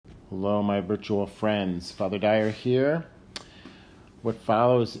Hello, my virtual friends. Father Dyer here. What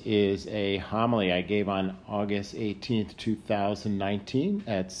follows is a homily I gave on August 18th, 2019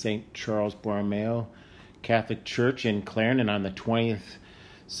 at St. Charles Borromeo Catholic Church in Clarendon on the 20th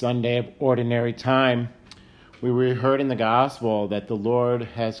Sunday of Ordinary Time. We heard in the Gospel that the Lord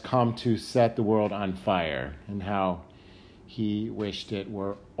has come to set the world on fire and how he wished it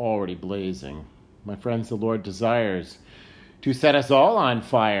were already blazing. My friends, the Lord desires to set us all on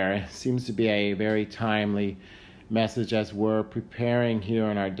fire. Seems to be a very timely message as we're preparing here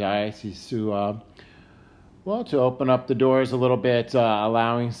in our diocese to open up the doors a little bit,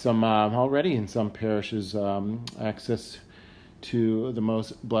 allowing some, already in some parishes, access to the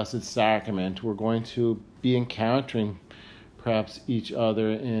most blessed sacrament. We're going to be encountering perhaps each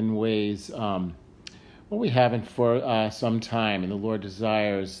other in ways we haven't for some time, and the Lord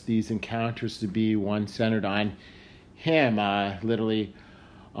desires these encounters to be one centered on him, literally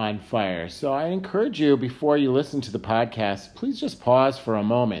on fire. So I encourage you, before you listen to the podcast, please just pause for a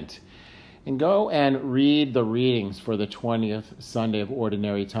moment and go and read the readings for the 20th Sunday of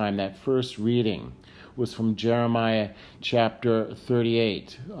Ordinary Time. That first reading was from Jeremiah chapter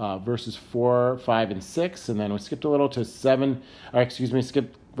 38, verses 4, 5, and 6, and then we skipped a little to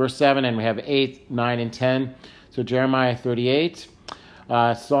skipped verse 7, and we have 8, 9, and 10. So Jeremiah 38,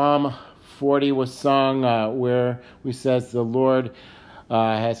 Psalm 40 was sung, where we says the Lord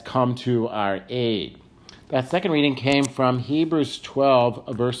has come to our aid. That second reading came from Hebrews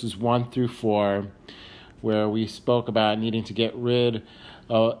 12, verses 1 through 4, where we spoke about needing to get rid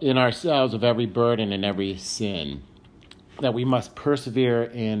in ourselves of every burden and every sin, that we must persevere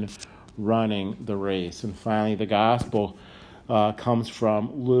in running the race. And finally, the gospel comes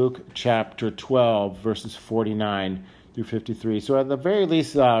from Luke chapter 12, verses 49 through 53. So at the very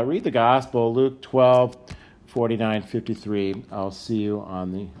least, read the gospel, Luke 12, 49, 53. I'll see you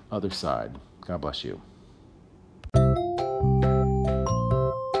on the other side. God bless you.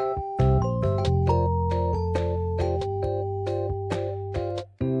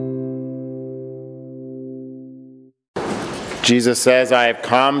 Jesus says, I have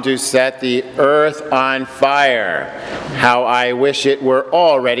come to set the earth on fire. How I wish it were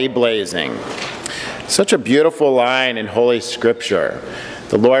already blazing. Such a beautiful line in Holy Scripture.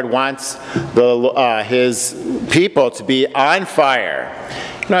 The Lord wants his people to be on fire.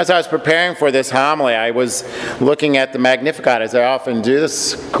 As I was preparing for this homily, I was looking at the Magnificat, as I often do,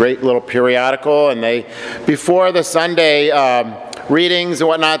 this great little periodical, and before the Sunday readings and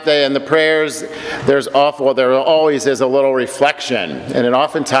whatnot, and the prayers, there always is a little reflection, and it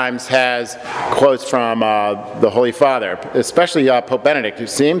oftentimes has quotes from the Holy Father, especially Pope Benedict, it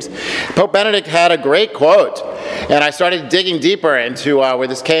seems. Pope Benedict had a great quote, and I started digging deeper into where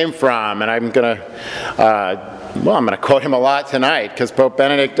this came from, and I'm going to quote him a lot tonight, because Pope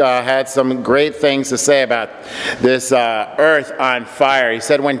Benedict had some great things to say about this earth on fire. He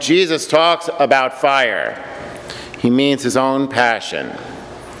said, when Jesus talks about fire, he means his own passion,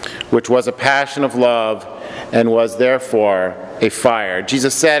 which was a passion of love and was therefore a fire.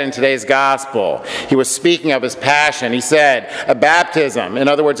 Jesus said in today's gospel, he was speaking of his passion. He said, a baptism, in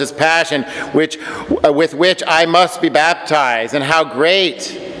other words, his passion with which I must be baptized, and how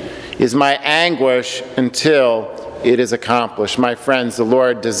great is my anguish until it is accomplished. My friends, the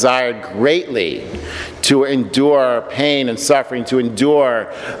Lord desired greatly to endure pain and suffering, to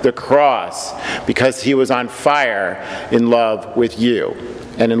endure the cross, because he was on fire in love with you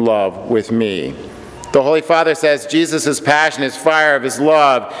and in love with me. The Holy Father says Jesus' passion, his fire of his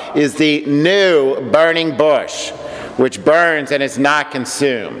love, is the new burning bush, which burns and is not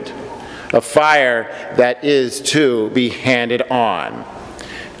consumed, a fire that is to be handed on.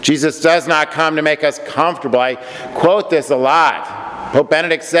 Jesus does not come to make us comfortable. I quote this a lot. Pope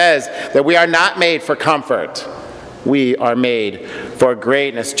Benedict says that we are not made for comfort. We are made for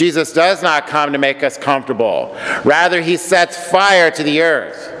greatness. Jesus does not come to make us comfortable. Rather, he sets fire to the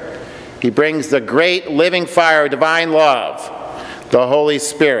earth. He brings the great living fire of divine love, the Holy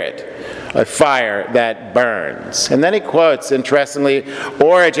Spirit, a fire that burns. And then he quotes, interestingly,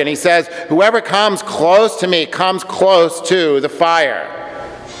 Origen. He says, whoever comes close to me comes close to the fire.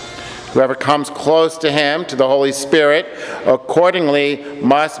 Whoever comes close to him, to the Holy Spirit, accordingly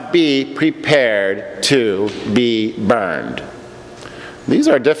must be prepared to be burned. These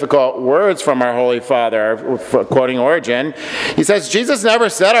are difficult words from our Holy Father, quoting Origen. He says, Jesus never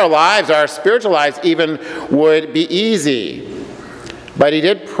said our spiritual lives even would be easy. But he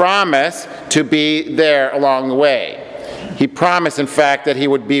did promise to be there along the way. He promised, in fact, that he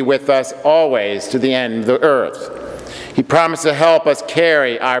would be with us always to the end of the earth. He promised to help us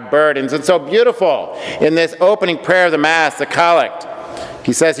carry our burdens. And so beautiful in this opening prayer of the Mass, the Collect,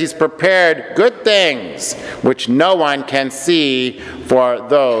 He says he's prepared good things which no one can see for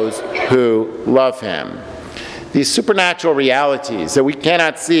those who love him. These supernatural realities that we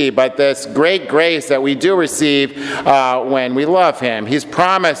cannot see, but this great grace that we do receive when we love him. He's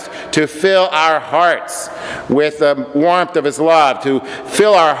promised to fill our hearts with the warmth of his love, to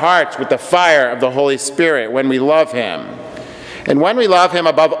fill our hearts with the fire of the Holy Spirit when we love him. And when we love him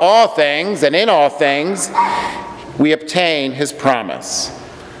above all things and in all things, we obtain his promise.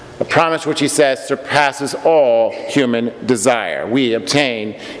 A promise which he says surpasses all human desire. We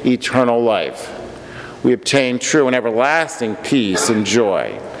obtain eternal life. We obtain true and everlasting peace and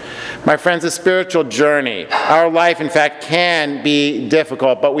joy. My friends, the spiritual journey, our life, in fact, can be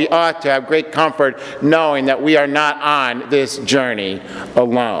difficult, but we ought to have great comfort knowing that we are not on this journey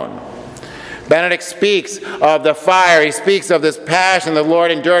alone. Benedict speaks of the fire. He speaks of this passion the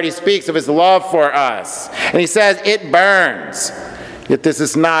Lord endured. He speaks of his love for us. And he says it burns. Yet this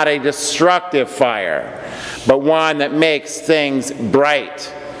is not a destructive fire, but one that makes things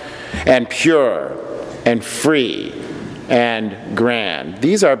bright and pure and free and grand.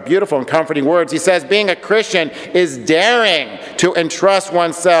 These are beautiful and comforting words. He says being a Christian is daring to entrust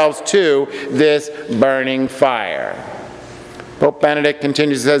oneself to this burning fire. Pope Benedict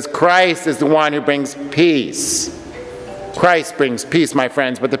continues, says, Christ is the one who brings peace. Christ brings peace, my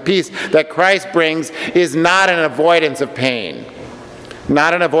friends, but the peace that Christ brings is not an avoidance of pain.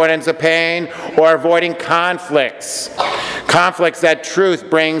 Not an avoidance of pain or avoiding conflicts. Conflicts that truth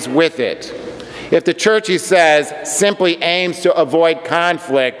brings with it. If the church, he says, simply aims to avoid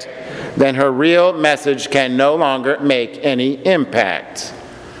conflict, then her real message can no longer make any impact.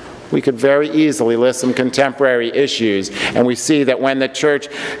 We could very easily list some contemporary issues, and we see that when the church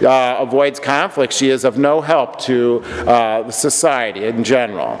avoids conflict, she is of no help to society in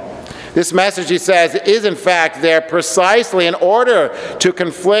general. This message, he says, is in fact there precisely in order to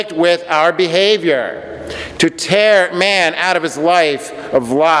conflict with our behavior, to tear man out of his life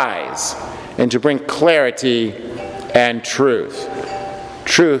of lies, and to bring clarity and truth.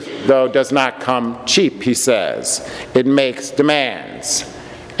 Truth, though, does not come cheap, he says. It makes demands,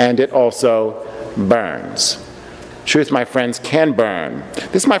 and it also burns. Truth, my friends, can burn.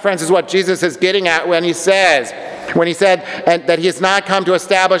 This, my friends, is what Jesus is getting at when he said that he has not come to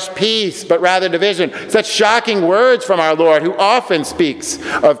establish peace, but rather division. Such shocking words from our Lord, who often speaks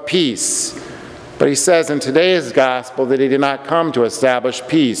of peace. But he says in today's gospel that he did not come to establish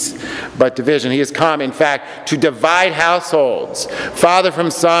peace, but division. He has come, in fact, to divide households, father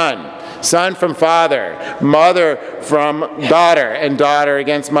from son, son from father, mother from daughter, and daughter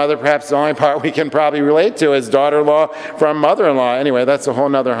against mother. Perhaps the only part we can probably relate to is daughter-in-law from mother-in-law. Anyway, that's a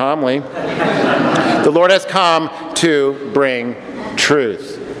whole other homily. The Lord has come to bring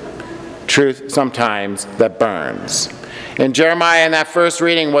truth. Truth sometimes that burns. And Jeremiah in that first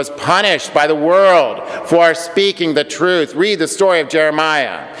reading was punished by the world for speaking the truth. Read the story of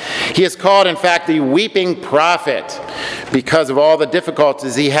Jeremiah. He is called, in fact, the weeping prophet because of all the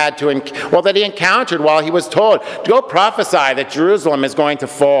difficulties he had that he encountered while he was told to go prophesy that Jerusalem is going to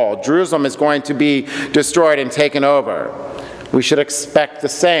fall. Jerusalem is going to be destroyed and taken over. We should expect the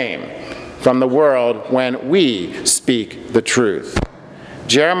same from the world when we speak the truth.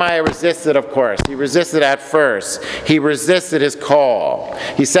 Jeremiah resisted, of course. He resisted at first. He resisted his call.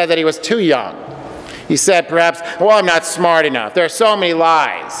 He said that he was too young. He said perhaps, I'm not smart enough. There are so many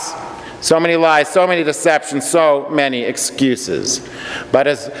lies, so many deceptions, so many excuses. But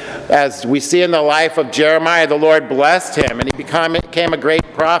as we see in the life of Jeremiah, the Lord blessed him and he became a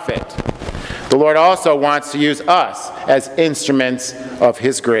great prophet. The Lord also wants to use us as instruments of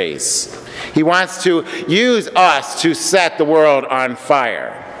his grace. He wants to use us to set the world on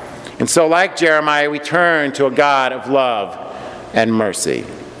fire. And so, like Jeremiah, we turn to a God of love and mercy.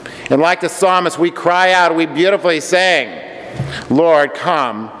 And like the psalmist, we cry out, we beautifully sing, Lord,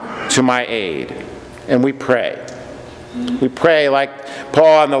 come to my aid. And we pray. We pray like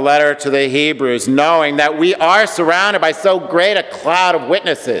Paul in the letter to the Hebrews, knowing that we are surrounded by so great a cloud of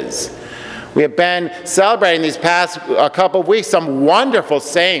witnesses. We have been celebrating these past couple of weeks some wonderful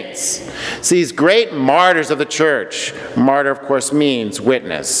saints, these great martyrs of the church. Martyr, of course, means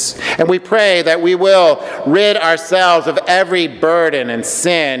witness. And we pray that we will rid ourselves of every burden and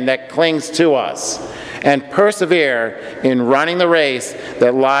sin that clings to us and persevere in running the race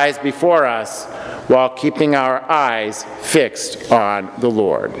that lies before us while keeping our eyes fixed on the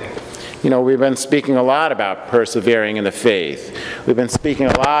Lord. We've been speaking a lot about persevering in the faith. We've been speaking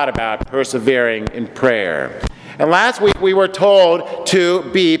a lot about persevering in prayer. And last week we were told to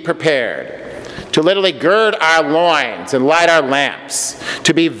be prepared, to literally gird our loins and light our lamps,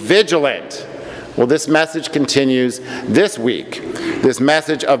 to be vigilant Well, this message continues this week, this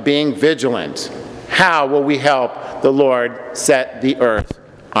message of being vigilant. How will we help the Lord set the earth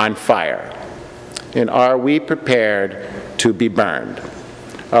on fire? And are we prepared to be burned?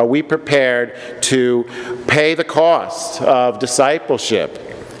 Are we prepared to pay the cost of discipleship?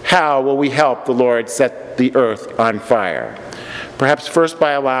 How will we help the Lord set the earth on fire? Perhaps first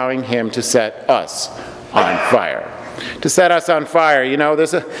by allowing him to set us on fire. To set us on fire. You know,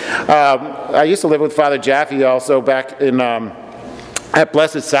 I used to live with Father Jaffe also back in at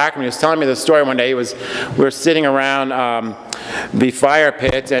Blessed Sacrament. He was telling me the story one day. We were sitting around the fire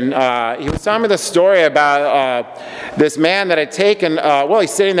pit, and he was telling me the story about this man that had taken,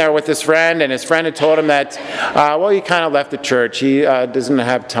 he's sitting there with his friend, and his friend had told him that, he kind of left the church. He doesn't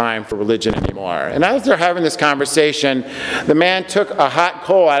have time for religion anymore. And as they're having this conversation, the man took a hot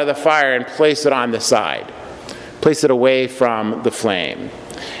coal out of the fire and placed it on the side. Placed it away from the flame.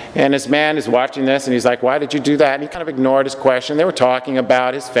 And this man is watching this, and he's like, why did you do that? And he kind of ignored his question. They were talking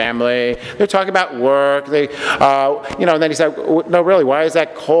about his family. They were talking about work. And then he said, no, really, why is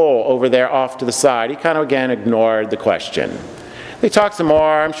that coal over there off to the side? He kind of, again, ignored the question. They talked some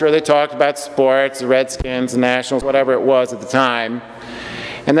more. I'm sure they talked about sports, the Redskins, the Nationals, whatever it was at the time.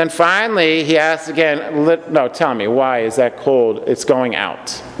 And then finally, he asked again, no, tell me, why is that cold? It's going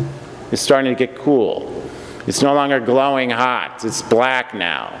out. It's starting to get cool. It's no longer glowing hot. It's black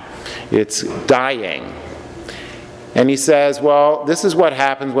now. It's dying. And he says, well, this is what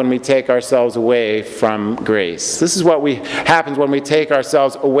happens when we take ourselves away from grace. This is what happens when we take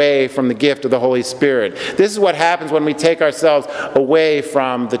ourselves away from the gift of the Holy Spirit. This is what happens when we take ourselves away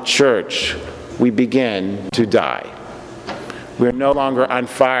from the church. We begin to die. We are no longer on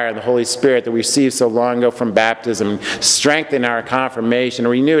fire in the Holy Spirit that we received so long ago from baptism, strengthened our confirmation,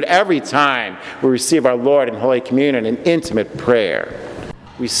 renewed every time we receive our Lord in Holy Communion and intimate prayer.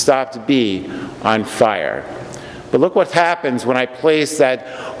 We stop to be on fire. But look what happens when I place that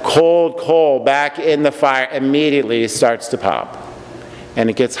cold coal back in the fire. Immediately it starts to pop. And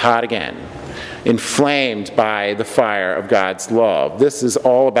it gets hot again, inflamed by the fire of God's love. This is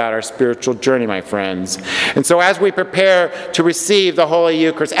all about our spiritual journey, my friends. And so as we prepare to receive the Holy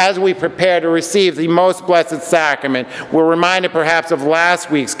Eucharist, as we prepare to receive the most blessed sacrament, we're reminded perhaps of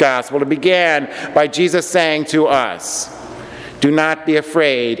last week's gospel. It began by Jesus saying to us, do not be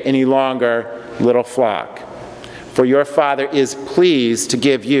afraid any longer, little flock, for your Father is pleased to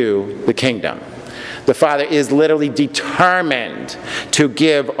give you the kingdom. The Father is literally determined to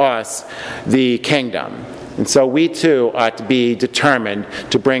give us the kingdom. And so we too ought to be determined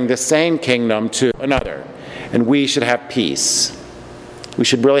to bring the same kingdom to another. And we should have peace. We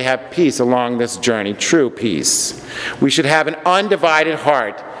should really have peace along this journey, true peace. We should have an undivided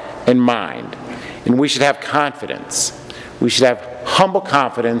heart and mind. And we should have confidence. We should have humble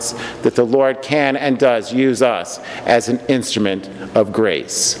confidence that the Lord can and does use us as an instrument of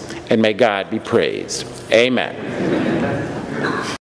grace. And may God be praised. Amen.